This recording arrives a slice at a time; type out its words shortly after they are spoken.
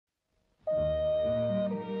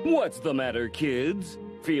What's the matter, kids?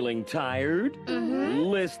 Feeling tired?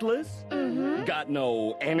 Listless? Got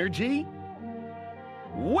no energy?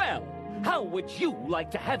 Well, how would you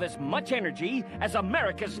like to have as much energy as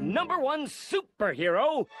America's #1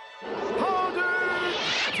 superhero, Powdered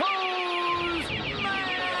Toast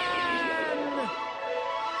Man?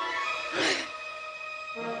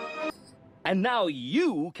 And now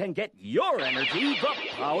you can get your energy the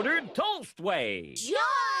Powdered Toast way. Joy!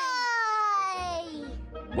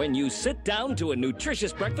 When you sit down to a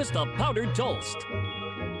nutritious breakfast of powdered toast.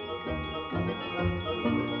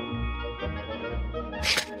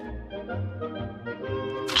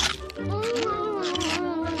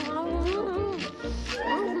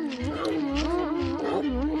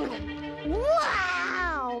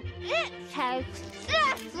 Wow! It tastes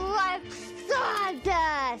just like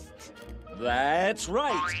sawdust! That's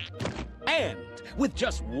right. And with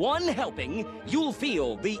just one helping, you'll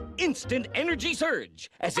feel the instant energy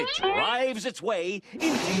surge as it drives its way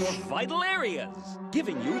into your vital areas,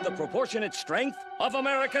 giving you the proportionate strength of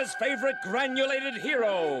America's favorite granulated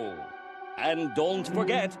hero. And don't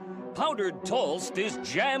forget, powdered toast is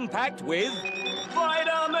jam-packed with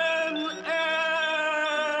vitamin F.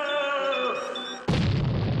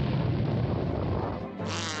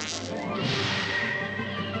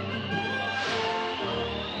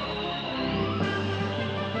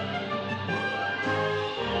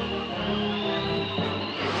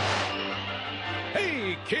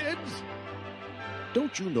 Kids,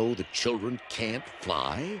 don't you know that children can't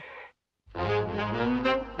fly?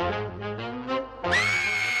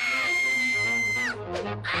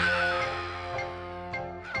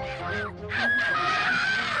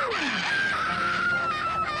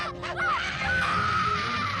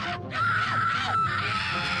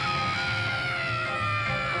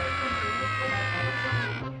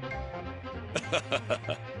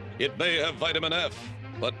 It may have vitamin F,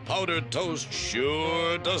 but powdered toast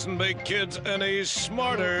sure doesn't make kids any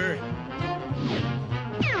smarter.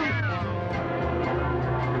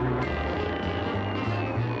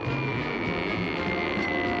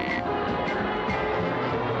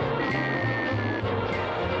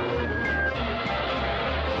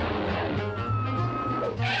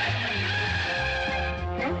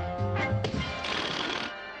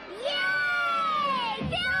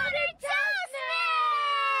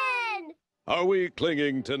 Are we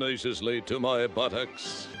clinging tenaciously to my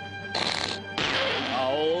buttocks?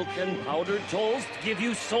 How can powdered toast give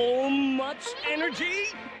you so much energy?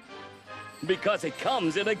 Because it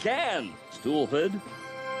comes in a can, stupid.